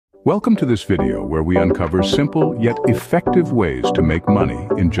Welcome to this video where we uncover simple yet effective ways to make money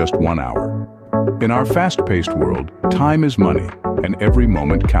in just 1 hour. In our fast-paced world, time is money and every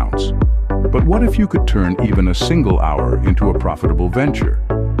moment counts. But what if you could turn even a single hour into a profitable venture?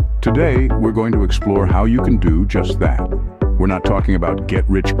 Today, we're going to explore how you can do just that. We're not talking about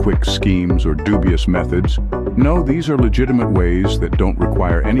get-rich-quick schemes or dubious methods. No, these are legitimate ways that don't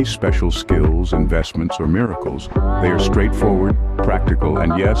require any special skills, investments, or miracles. They are straightforward, practical,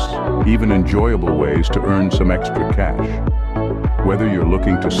 and yes, even enjoyable ways to earn some extra cash. Whether you're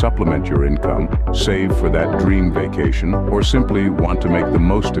looking to supplement your income, save for that dream vacation, or simply want to make the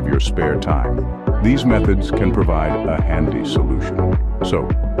most of your spare time, these methods can provide a handy solution. So,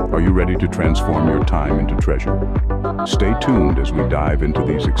 are you ready to transform your time into treasure? Stay tuned as we dive into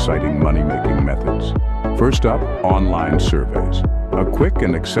these exciting money-making methods. First up, online surveys. A quick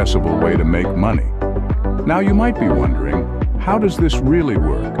and accessible way to make money. Now you might be wondering, how does this really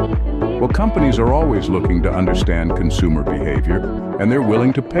work? Well, companies are always looking to understand consumer behavior, and they're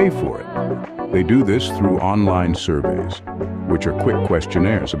willing to pay for it. They do this through online surveys, which are quick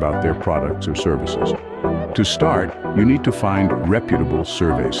questionnaires about their products or services. To start, you need to find reputable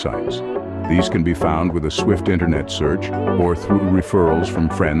survey sites. These can be found with a swift internet search or through referrals from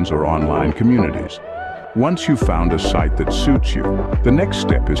friends or online communities. Once you've found a site that suits you, the next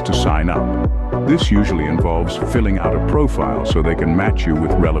step is to sign up. This usually involves filling out a profile so they can match you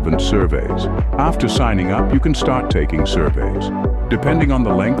with relevant surveys. After signing up, you can start taking surveys. Depending on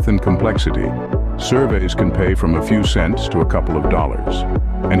the length and complexity, surveys can pay from a few cents to a couple of dollars.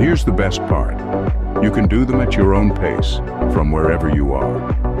 And here's the best part. You can do them at your own pace, from wherever you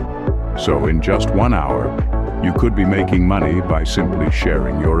are. So in just 1 hour, you could be making money by simply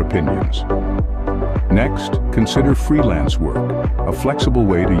sharing your opinions. Next, consider freelance work, a flexible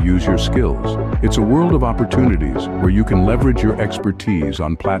way to use your skills. It's a world of opportunities where you can leverage your expertise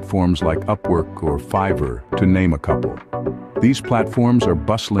on platforms like Upwork or Fiverr, to name a couple. These platforms are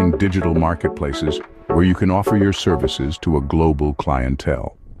bustling digital marketplaces where you can offer your services to a global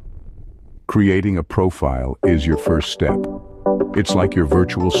clientele. Creating a profile is your first step. It's like your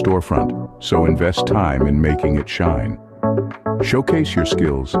virtual storefront, so invest time in making it shine. Showcase your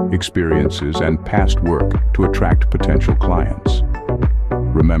skills, experiences, and past work to attract potential clients.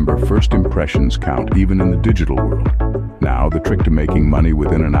 Remember, first impressions count even in the digital world. Now, the trick to making money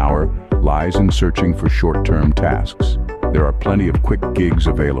within an hour lies in searching for short-term tasks. There are plenty of quick gigs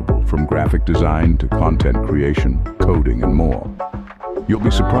available, from graphic design to content creation, coding, and more. You'll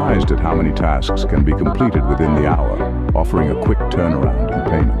be surprised at how many tasks can be completed within the hour, offering a quick turnaround in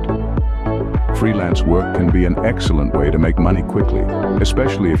payment. Freelance work can be an excellent way to make money quickly,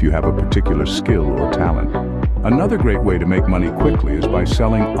 especially if you have a particular skill or talent. Another great way to make money quickly is by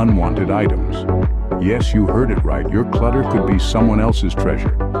selling unwanted items. Yes, you heard it right. Your clutter could be someone else's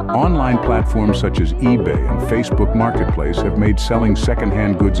treasure. Online platforms such as eBay and Facebook Marketplace have made selling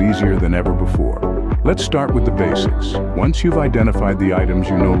secondhand goods easier than ever before. Let's start with the basics. Once you've identified the items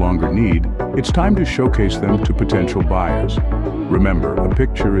you no longer need, it's time to showcase them to potential buyers. Remember, a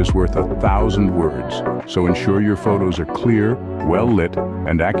picture is worth 1,000 words, so ensure your photos are clear, well lit,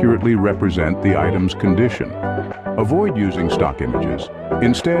 and accurately represent the item's condition. Avoid using stock images.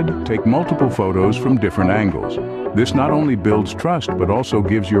 Instead, take multiple photos from different angles. This not only builds trust, but also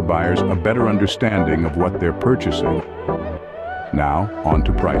gives your buyers a better understanding of what they're purchasing. Now, on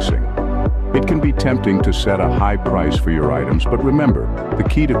to pricing. It can be tempting to set a high price for your items, but remember, the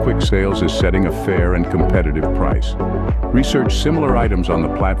key to quick sales is setting a fair and competitive price. Research similar items on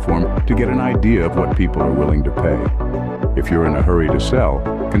the platform to get an idea of what people are willing to pay. If you're in a hurry to sell,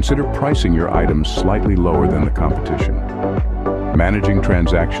 consider pricing your items slightly lower than the competition. Managing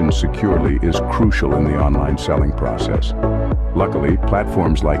transactions securely is crucial in the online selling process. Luckily,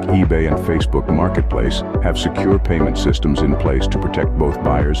 platforms like eBay and Facebook Marketplace have secure payment systems in place to protect both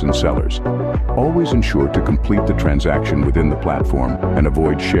buyers and sellers. Always ensure to complete the transaction within the platform and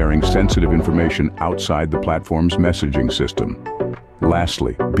avoid sharing sensitive information outside the platform's messaging system.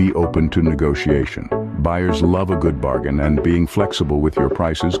 Lastly, be open to negotiation. Buyers love a good bargain, and being flexible with your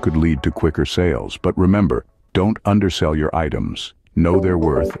prices could lead to quicker sales. But remember, don't undersell your items. Know their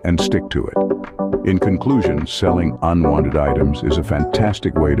worth and stick to it. In conclusion, selling unwanted items is a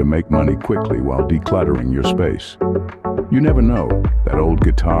fantastic way to make money quickly while decluttering your space. You never know, that old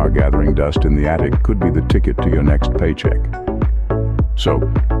guitar gathering dust in the attic could be the ticket to your next paycheck. So,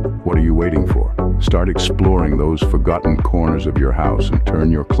 what are you waiting for? Start exploring those forgotten corners of your house and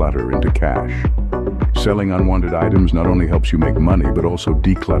turn your clutter into cash. Selling unwanted items not only helps you make money, but also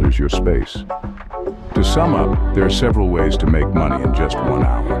declutters your space. To sum up, there are several ways to make money in just 1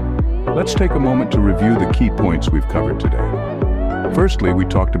 hour. Let's take a moment to review the key points we've covered today. Firstly, we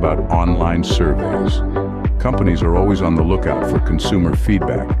talked about online surveys. Companies are always on the lookout for consumer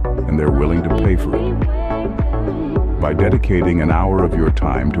feedback, and they're willing to pay for it. By dedicating an hour of your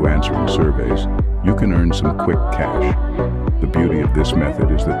time to answering surveys, you can earn some quick cash. The beauty of this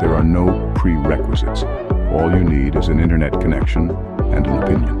method is that there are no prerequisites. All you need is an internet connection and an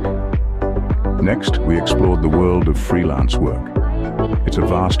opinion. Next, we explored the world of freelance work. It's a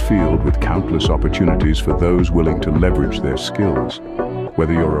vast field with countless opportunities for those willing to leverage their skills.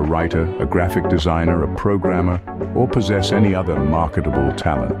 Whether you're a writer, a graphic designer, a programmer, or possess any other marketable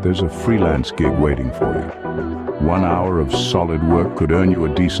talent, there's a freelance gig waiting for you. 1 hour of solid work could earn you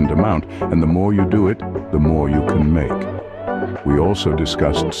a decent amount, and the more you do it, the more you can make. We also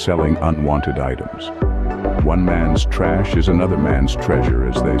discussed selling unwanted items. One man's trash is another man's treasure,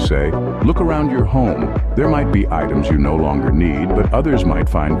 as they say. Look around your home. There might be items you no longer need, but others might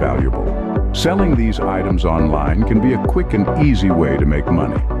find valuable. Selling these items online can be a quick and easy way to make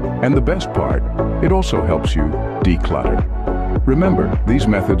money. And the best part, it also helps you declutter. Remember, these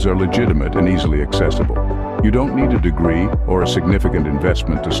methods are legitimate and easily accessible. You don't need a degree or a significant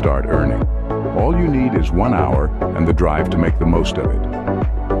investment to start earning. All you need is 1 hour and the drive to make the most of it.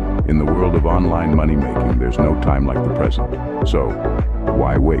 In the world of online money making, there's no time like the present. So,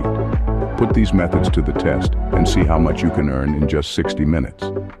 why wait? Put these methods to the test and see how much you can earn in just 60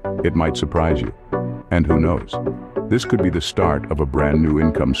 minutes. It might surprise you. And who knows? This could be the start of a brand new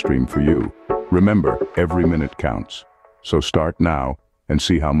income stream for you. Remember, every minute counts. So start now and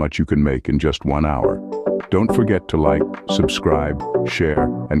see how much you can make in just 1 hour. Don't forget to like, subscribe, share,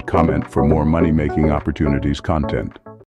 and comment for more money-making opportunities content.